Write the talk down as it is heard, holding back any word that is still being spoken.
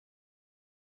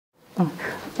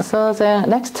So then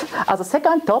next, as a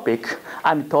second topic,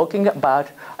 I'm talking about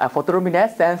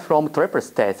photoluminescence from tripet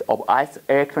states of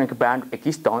isoelectronic band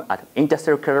excitons at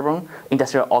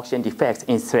interstitial-carbon-interstitial-oxygen defects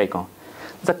in silicon.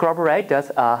 The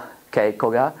collaborators are Kei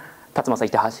Koga, Tatsumasa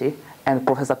Itahashi, and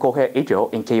Professor Kohei Ito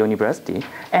in Keio University,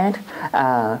 and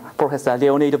Professor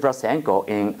Leonid Vlasenko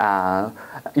in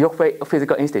York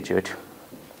Physical Institute.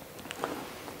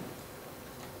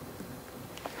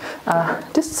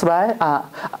 This slide,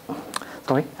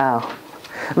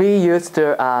 we used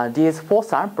these 4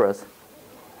 samples.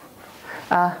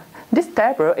 This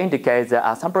table indicates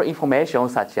sample information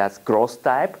such as growth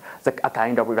type, a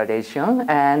kind of irradiation,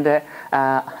 and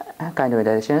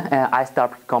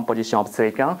isotope composition of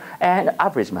silicon, and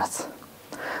average mass.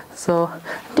 So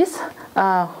this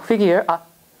figure,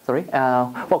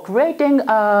 for creating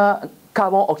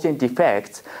carbon-oxygen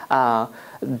defects,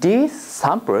 these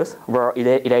samples were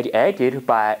irradiated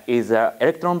by either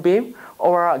electron beam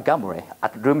or gamma ray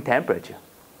at room temperature.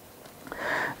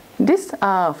 This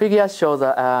figure shows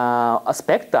a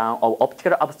spectrum of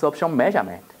optical absorption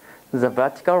measurement. The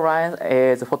vertical line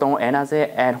is photon energy,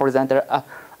 and horizontal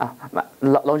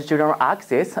longitudinal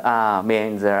axis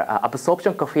means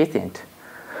absorption coefficient.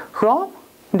 From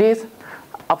these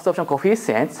absorption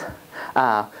coefficients,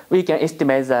 we can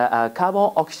estimate the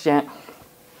carbon-oxygen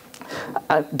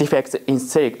defects in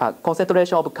silicon,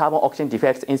 concentration of carbon-oxygen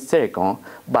defects in silicon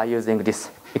by using this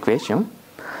equation.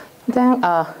 Then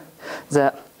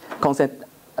the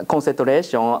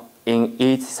concentration in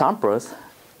each samples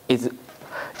is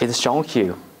shown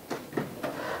here.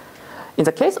 In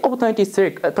the case of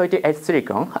 28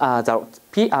 silicon,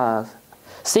 the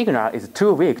signal is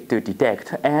too weak to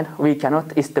detect, and we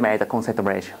cannot estimate the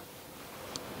concentration.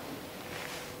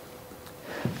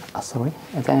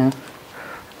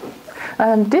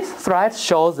 And this slide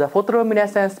shows the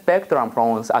photoluminescence spectrum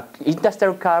from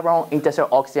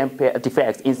interstitial-carbon-interstitial-oxygen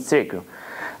defects in silicon.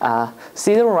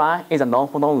 Zero line is a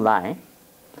non-photon line,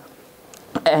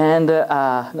 and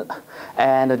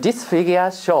this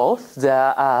figure shows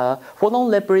the photon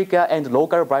replica and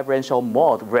local vibration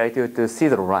mode related to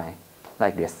zero line,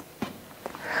 like this.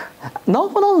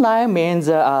 Non-photon line means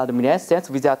luminescence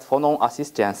without photon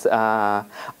assistance,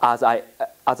 as I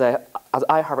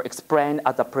have explained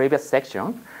at the previous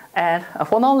section. And a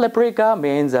photon replica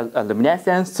means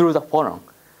luminescence through the photon.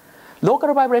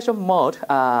 Local vibration mode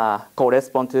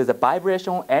corresponds to the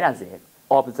vibration energy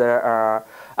of the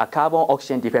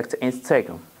carbon-oxygen defects in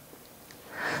silicon.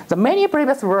 The many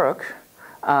previous works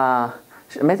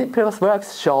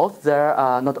shows there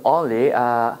not only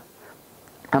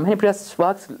many previous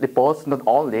works reports not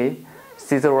only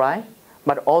zero line,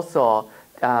 but also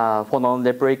photon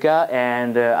replica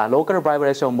and local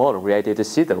vibration mode related to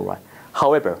zero line.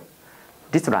 However,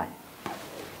 this line,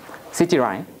 CT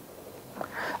line,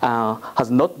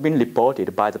 has not been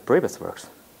reported by the previous works.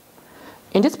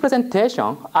 In this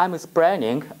presentation, I'm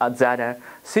explaining that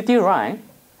CT line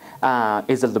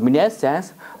is the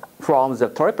luminescence from the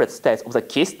tripet states of the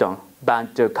keystone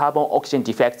bound to carbon-oxygen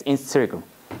defects in silicon.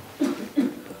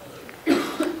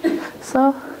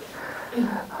 So,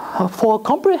 for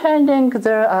comprehending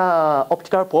the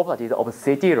optical properties of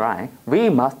CT line, we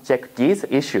must check these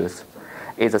issues.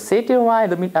 Is the CT line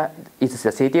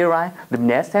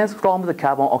luminescence from the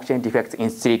carbon-oxygen defects in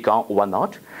silicon or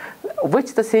not?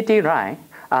 Which the CT line,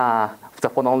 the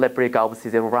photon replica of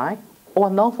zero line, or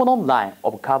non-photon line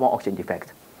of carbon-oxygen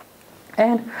defect?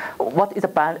 And what is the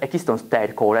band exciton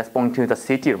state corresponding to the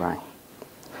CT line?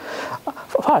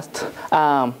 First,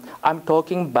 I'm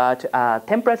talking about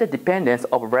temperature dependence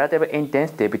of relative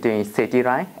intensity between CT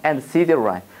line and zero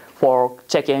line for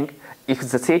checking if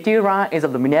the CT line is a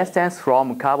luminescence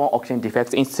from carbon-oxygen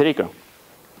defects in silicon.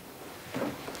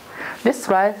 This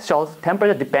slide shows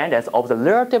temperature dependence of the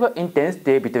relative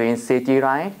intensity between CT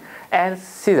line and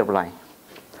zero line.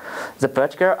 The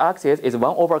vertical axis is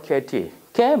 1 over kT.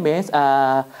 K means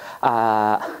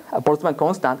Boltzmann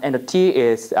constant, and T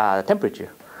is temperature.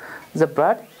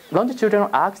 The longitudinal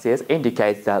axis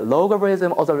indicates the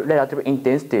logarithm of the relative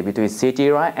intensity between CT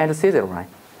line and zero line.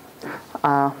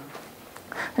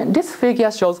 And this figure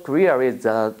shows clearly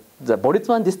the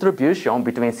Boltzmann distribution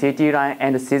between CT line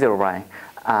and zero line,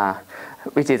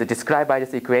 which is described by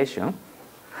this equation.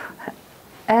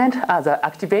 And the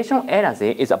activation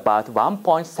energy is about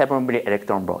 1.7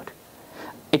 milli-electron volt.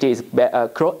 It is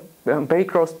very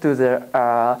close to the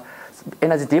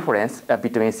energy difference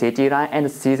between CT line and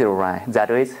zero line,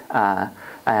 that is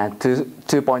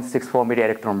 2.64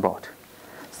 milli-electron volt.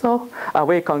 So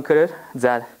we conclude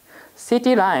that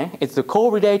CT line is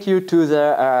correlated to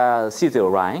the zero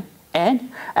line, and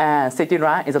CT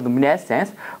line is a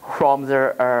luminescence from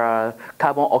the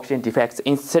carbon-oxygen defects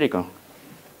in silicon.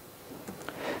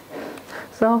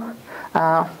 So,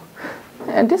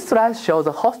 and this slide shows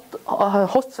the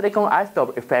host silicon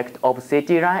isotope effect of CT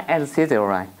line and CZero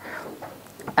line.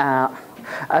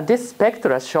 This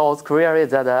spectra shows clearly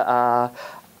that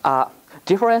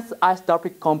different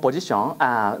isotopic composition,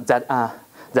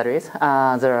 that is,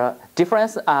 the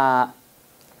difference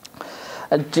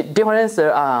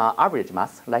average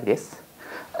mass like this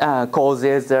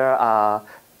causes the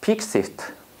peak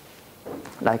shift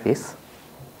like this.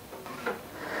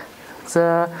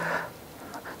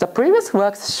 The previous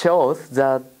work shows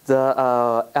that the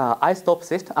isotope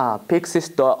shift, peak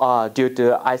shift due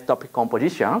to isotopic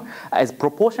composition is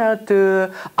proportional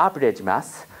to average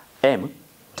mass m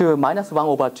to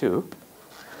 -1/2.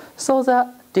 So that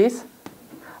this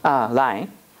line,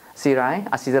 C line,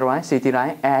 C0 line, CT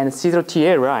line, and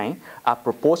C0TA line are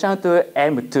proportional to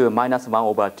m to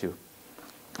 -1/2,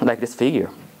 like this figure.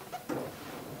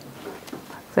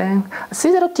 Then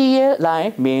C0TA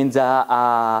line means the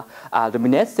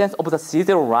luminescence of the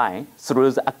C0 line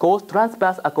through the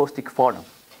transverse acoustic phonon.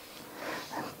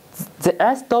 The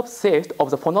isotope shift of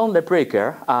the phonon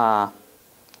replica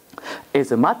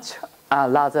is much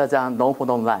larger than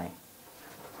non-phonon line.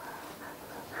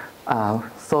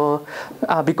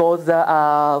 Because the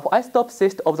isotope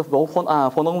shift of the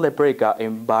phonon replica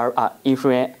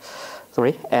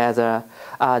as a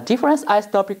different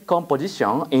isotopic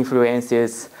composition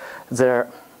influences the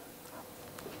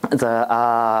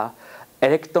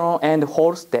electron and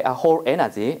hole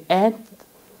energy, and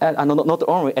not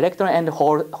only electron and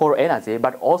hole energy,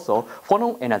 but also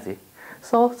phonon energy.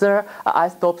 So the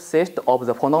isotope shift of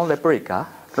the phonon replica,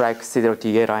 like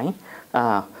C0TA line,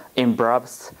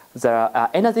 involves the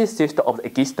energy shift of the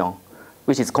exciton,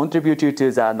 which is contributed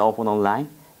to the non-phonon line,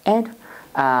 and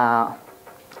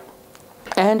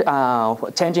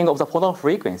changing of the photon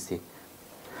frequency.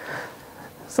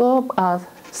 So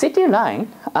CT line,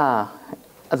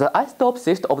 the isotope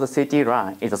shift of the CT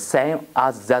line is the same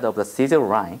as that of the C0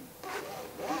 line.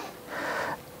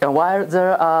 And while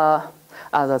the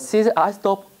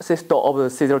isotope shift of the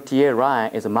C0TA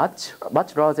line is much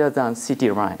larger than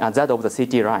CT line, that of the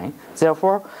CT line.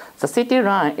 Therefore, the CT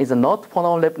line is not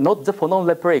the phonon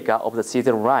replica of the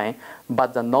C0 line,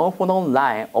 but the non-phonon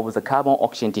line of the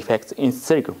carbon-oxygen defects in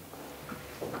silicon.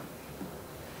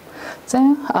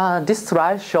 Then this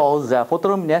slide shows the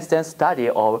photoluminescence study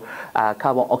of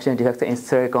carbon-oxygen defects in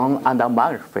silicon under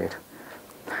magnetic field.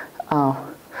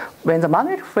 When the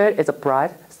magnetic field is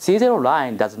applied, C0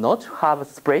 line does not have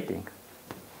splitting,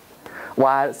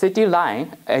 while CT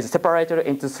line is separated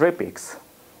into 3 peaks.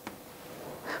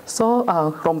 So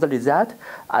from the result,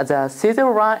 the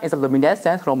C0 line is a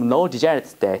luminescence from no degenerate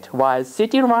state, while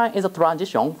CT line is a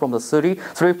transition from the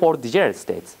threefold degenerate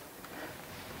states.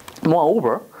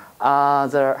 Moreover,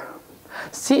 the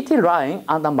CT line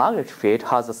under magnetic field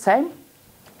has the same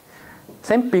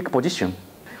peak position.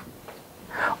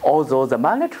 Although the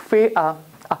magnetic field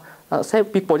same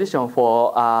peak position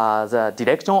for the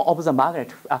direction of the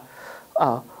magnet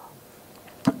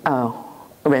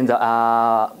when the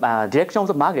direction of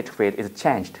the magnetic field is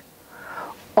changed.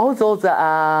 Although the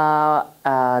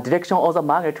direction of the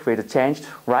magnetic field changed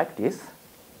like this,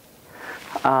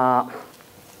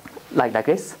 like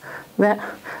this, then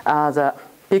the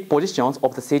peak positions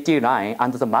of the CT line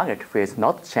under the magnetic field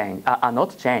are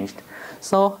not changed.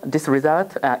 So this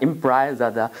result implies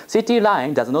that the CT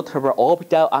line does not have an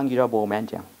orbital angular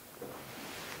momentum.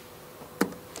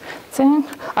 Then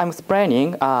I'm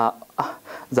explaining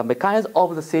the mechanism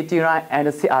of the CT line and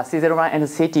C0 line and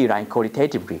CT line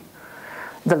qualitatively.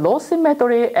 The low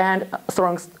symmetry and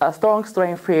strong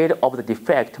strain field of the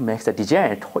defect makes the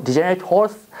degenerate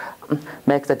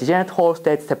hole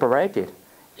states separated.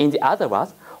 In the other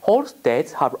words, hole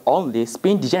states have only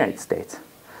spin degenerate states.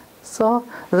 So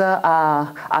the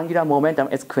angular momentum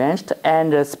is quenched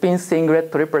and the spin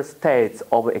singlet triplet states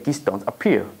of excitons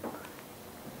appear.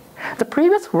 The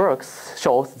previous work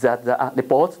shows that the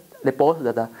report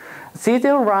that the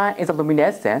C0 line is a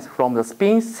luminescence from the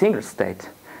spin singlet state,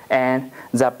 and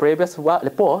the previous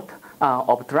report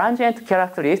of transient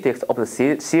characteristics of the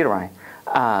C line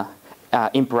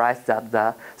implies that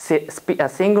the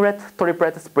singlet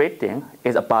triplet splitting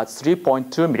is about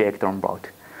 3.2 millielectron-volt.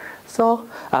 So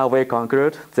we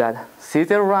conclude that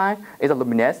C0 line is a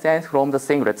luminescence from the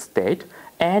singlet state,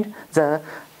 and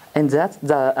that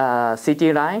the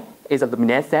CT line is a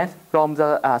luminescence from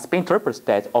the spin triplet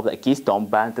state of the keystone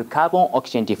bound to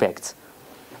carbon-oxygen defects.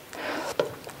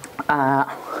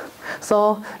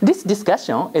 So this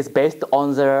discussion is based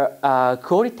on the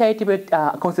qualitative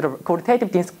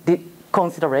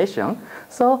consideration.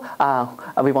 So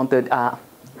I want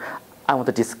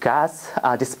to discuss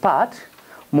this part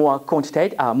more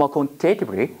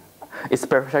quantitatively,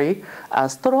 especially a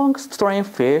strong strain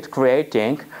field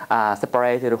creating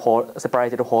separated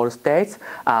Hall states,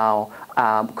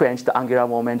 quenched angular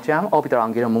momentum, orbital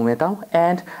angular momentum,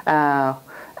 and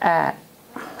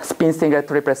spin singlet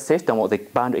triplet system of the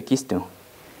bound Excitons.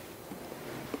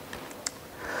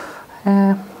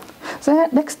 So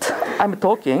next, I'm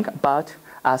talking about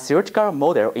a theoretical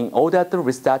model in order to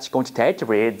research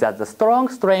quantitatively that the strong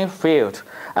strain field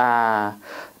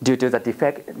due to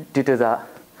the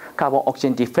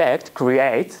carbon-oxygen defect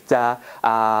creates the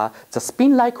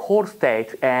spin-like Hall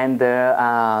state and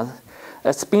a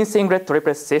spin singlet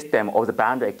triplet system of the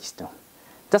bound Exciton.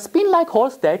 The spin-like Hall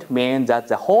state means that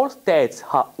the Hall states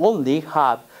only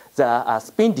have the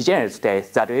spin degenerate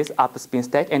states, that is, up spin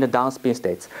state and down spin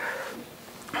states.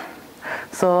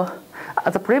 So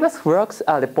the previous works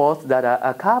report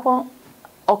that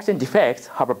carbon-oxygen defects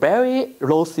have a very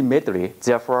low symmetry.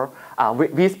 Therefore,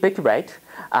 we speculate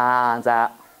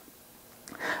that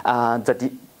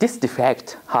this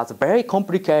defect has a very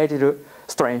complicated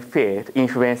strain field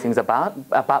influencing the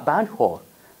bound hole.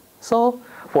 So,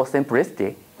 for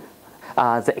simplicity,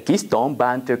 the Exciton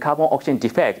bound to carbon-oxygen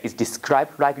defect is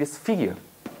described like this figure,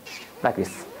 like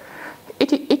this.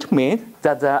 It means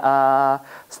that the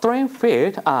strain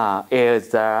field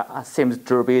seems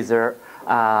to be the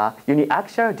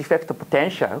uniaxial defect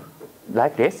potential,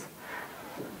 like this,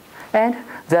 and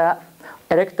the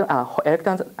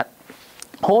electrons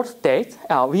Hall states.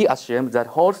 We assume that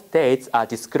Hall states are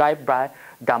described by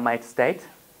gamma 8 states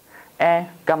and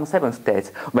gamma 7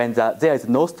 states when there is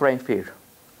no strain field.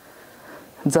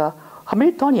 The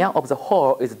Hamiltonian of the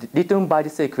Hall is written by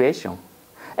this equation,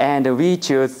 and we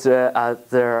choose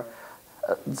the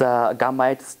gamma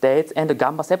 8 states and the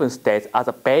gamma 7 states as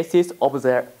the basis of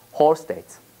the Hall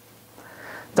states.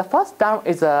 The first term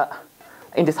is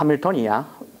in this Hamiltonian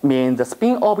means the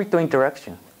spin orbital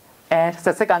interaction, and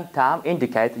the second term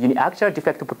indicates uniaxial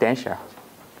defect potential.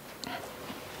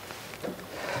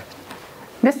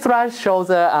 This slide shows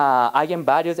the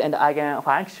eigenvalues and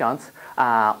eigenfunctions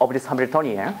of this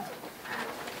Hamiltonian,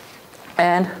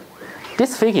 and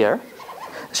this figure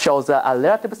shows a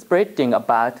relative splitting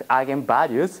about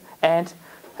eigenvalues and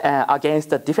against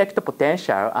the defect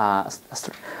potential, the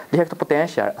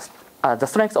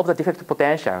strength of the defect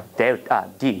potential, delta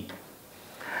D.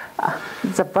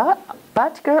 The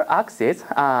vertical axis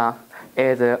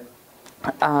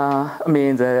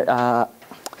means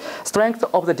strength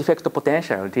of the defect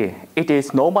potential D. It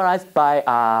is normalized by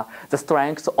the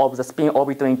strength of the spin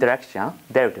orbital interaction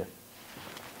delta.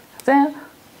 Then,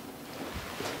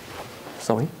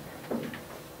 sorry.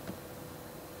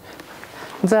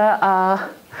 The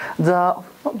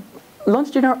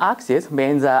longitudinal axis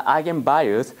means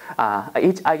eigenvalues,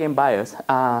 each eigenvalues,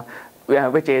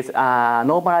 which is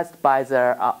normalized by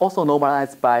the also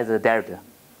normalized by the delta.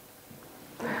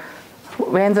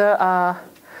 When the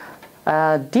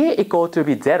D equal to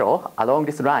be 0 along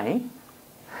this line,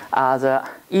 the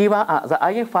E1, the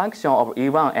eigenfunction of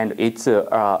E1 and its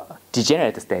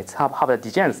degenerate states have the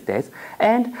degenerate states,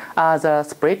 and the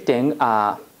splitting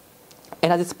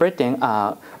energy splitting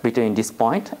between this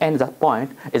point and that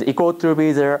point is equal to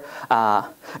be the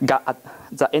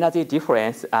energy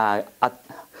difference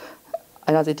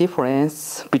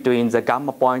between the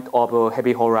gamma point of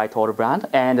heavy Hall right Hall band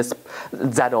and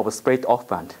that of split off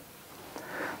band.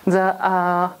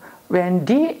 When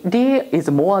D is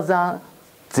more than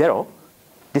 0,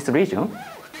 this region,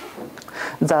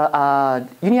 the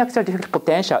uniaxial defect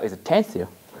potential is tensile,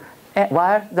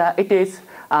 while it is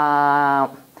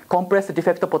compressed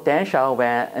defect potential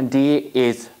when D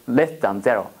is less than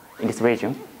 0 in this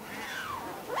region.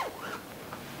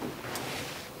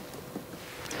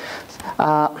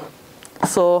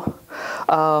 So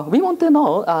we want to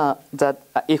know that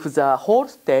if the Hall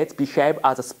states behave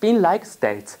as a spin-like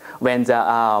states when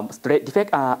the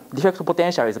defect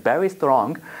potential is very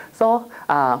strong. So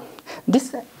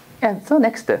so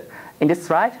next in this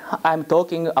slide, I'm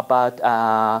talking about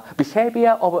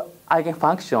behavior of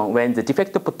eigenfunction when the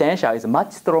defect potential is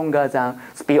much stronger than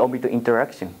spin orbital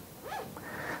interaction.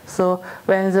 So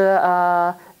when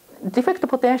the defect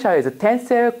potential is a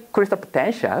tensile crystal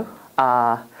potential,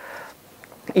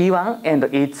 E1 and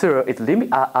E2 is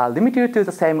limited to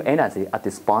the same energy at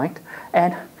this point.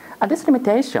 And at this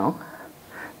limitation,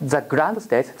 the ground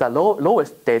states, the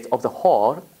lowest states of the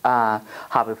Hall,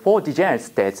 have 4 degenerate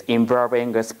states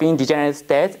involving spin degenerate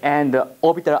states and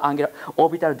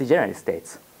orbital degenerate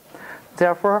states.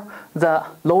 Therefore, the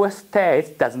lowest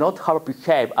state does not have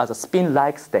behave as a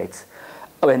spin-like states.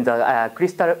 when the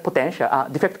crystal potential,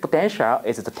 defect potential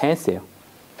is the tensor.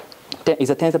 Is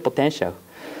a tensor potential.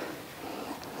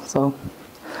 So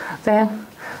then,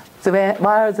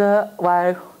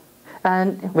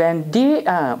 when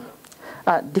the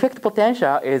defect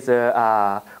potential is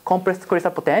compressed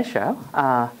crystal potential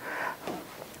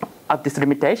at this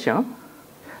limitation,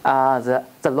 the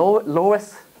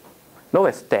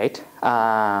lowest state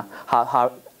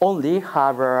only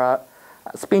have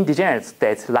spin degenerate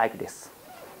states like this.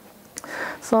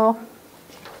 So,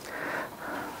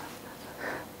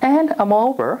 and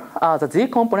moreover, the z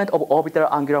component of orbital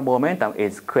angular momentum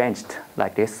is quenched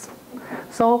like this.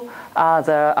 So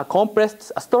the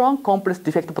strong compressed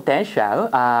defect potential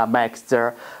makes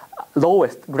the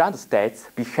lowest ground states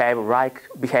behave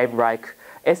like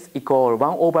S equal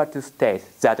 1/2 states,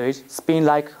 that is spin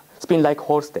like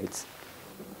Hall states.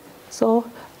 So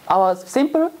our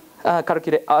simple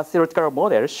theoretical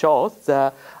model shows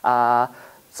the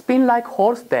spin-like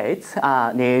Hall states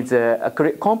needs a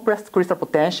compressed crystal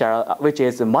potential, which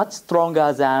is much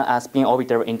stronger than a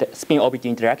spin-orbit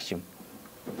interaction.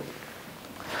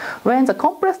 When the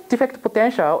compressed defect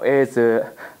potential is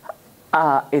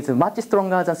much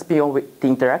stronger than spin-orbit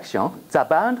interaction, the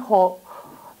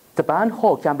band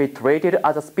hole can be treated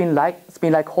as a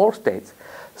spin-like Hall states.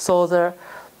 So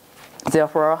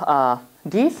therefore,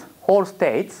 these Hall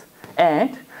states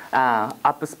and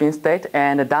up spin state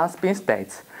and down spin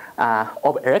states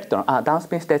of electron, down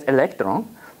spin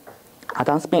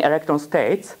electron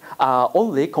states are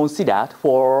only considered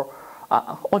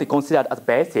as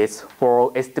basis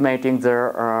for estimating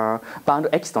the bound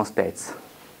exciton states.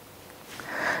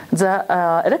 The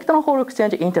electron-hole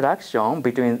exchange interaction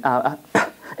between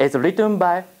is written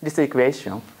by this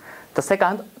equation. The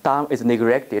second term is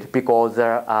neglected because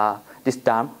this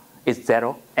term is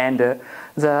 0, and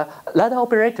the ladder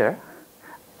operator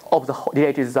of the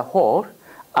related to the Hall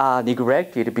are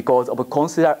neglected because of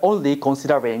only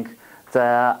considering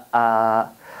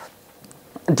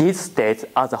these states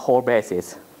as a Hall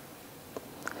basis.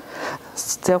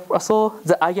 So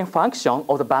the eigenfunction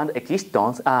of the band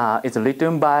excitons is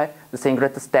written by the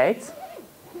singlet states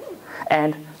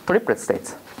and triplet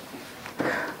states.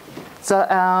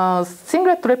 The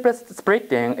singlet triplet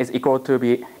splitting is equal to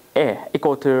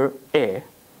A.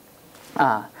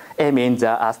 A means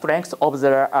the strength of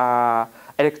the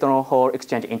electron-hole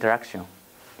exchange interaction.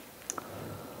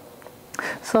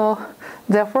 So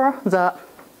therefore,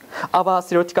 our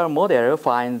theoretical model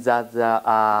finds that the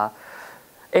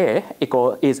A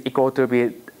is equal to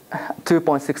be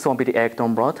 2.61 billion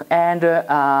electron volt, and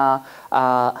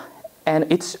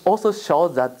it also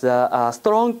shows that the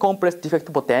strong compressed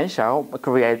defect potential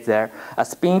creates a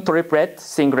spin triplet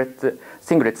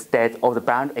singlet state of the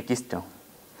band exciton.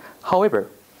 However,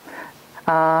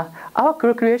 our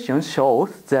calculation shows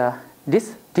that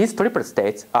these triplet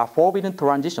states are forbidden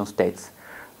transition states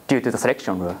due to the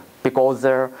selection rule, because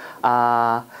the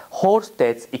Hall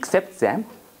states except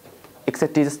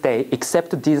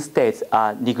these states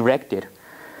are neglected.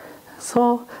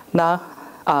 So now,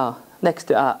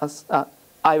 next,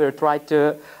 I will try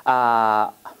to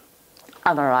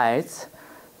analyze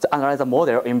the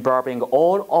model involving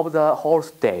all of the Hall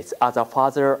states as a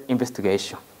further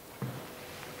investigation.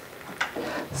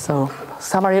 So,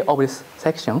 summary of this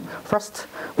section. First,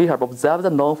 we have observed the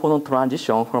non-phonon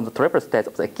transition from the triplet states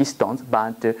of the excitons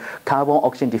bound to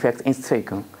carbon-oxygen defects in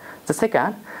silicon. The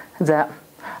second, the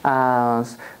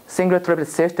single triplet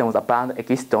system of the bound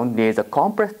exciton needs a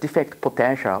compressed defect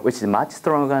potential, which is much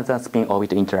stronger than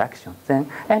spin-orbit interaction.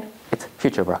 And it's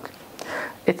future work.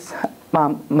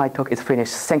 My talk is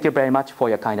finished. Thank you very much for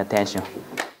your kind attention.